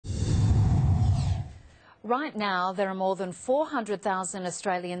Right now, there are more than 400,000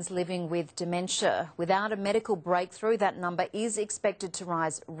 Australians living with dementia. Without a medical breakthrough, that number is expected to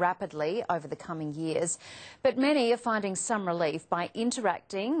rise rapidly over the coming years. But many are finding some relief by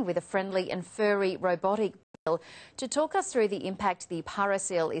interacting with a friendly and furry robotic seal. To talk us through the impact the Paro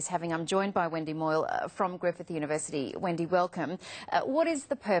seal is having, I'm joined by Wendy Moyle from Griffith University. Wendy, welcome. What is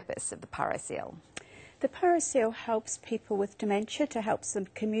the purpose of the Paro seal? The Paro seal helps people with dementia to help them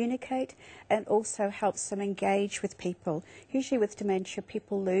communicate and also helps them engage with people. Usually with dementia,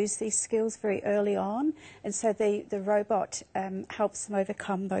 people lose these skills very early on, and so the robot helps them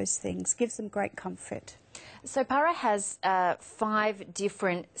overcome those things, gives them great comfort. So Paro has 5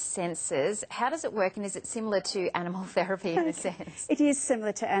 different sensors. How does it work, and is it similar to animal therapy in a sense? It is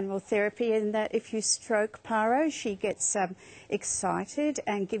similar to animal therapy in that if you stroke Paro, she gets excited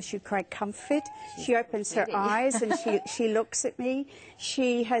and gives you great comfort. She opens her eyes and she looks at me.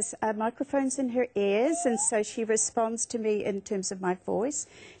 She has microphones in her ears, and so she responds to me in terms of my voice.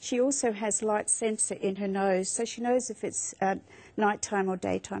 She also has light sensor in her nose, so she knows if it's nighttime or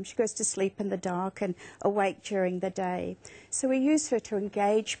daytime. She goes to sleep in the dark and awake during the day. So we use her to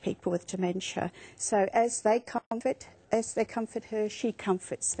engage people with dementia. So as they comfort her, she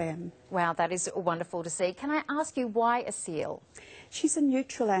comforts them. Wow, that is wonderful to see. Can I ask you, why a seal? She's a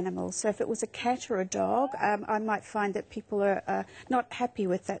neutral animal, so if it was a cat or a dog, I might find that people are not happy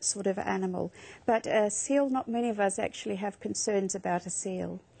with that sort of animal. But a seal, not many of us actually have concerns about a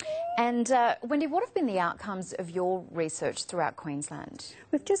seal. And Wendy, what have been the outcomes of your research throughout Queensland?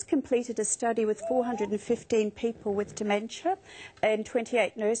 We've just completed a study with 415 people with dementia in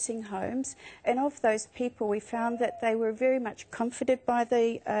 28 nursing homes, and of those people we found that they were very much comforted by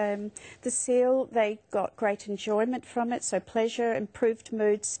the seal. They got great enjoyment from it, so pleasure, improved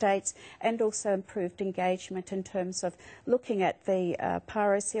mood states, and also improved engagement in terms of looking at the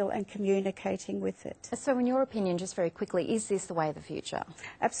Paro seal and communicating with it. So in your opinion, just very quickly, is this the way of the future?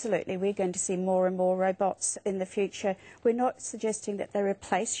 Absolutely. We're going to see more and more robots in the future. We're not suggesting that they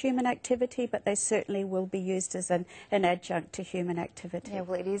replace human activity, but they certainly will be used as an adjunct to human activity. Yeah,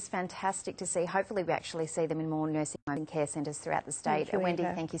 well, it is fantastic to see. Hopefully we actually see them in more nursing home and care centres throughout the state. Thank you, Wendy,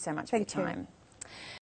 Eva. thank you so much for your time.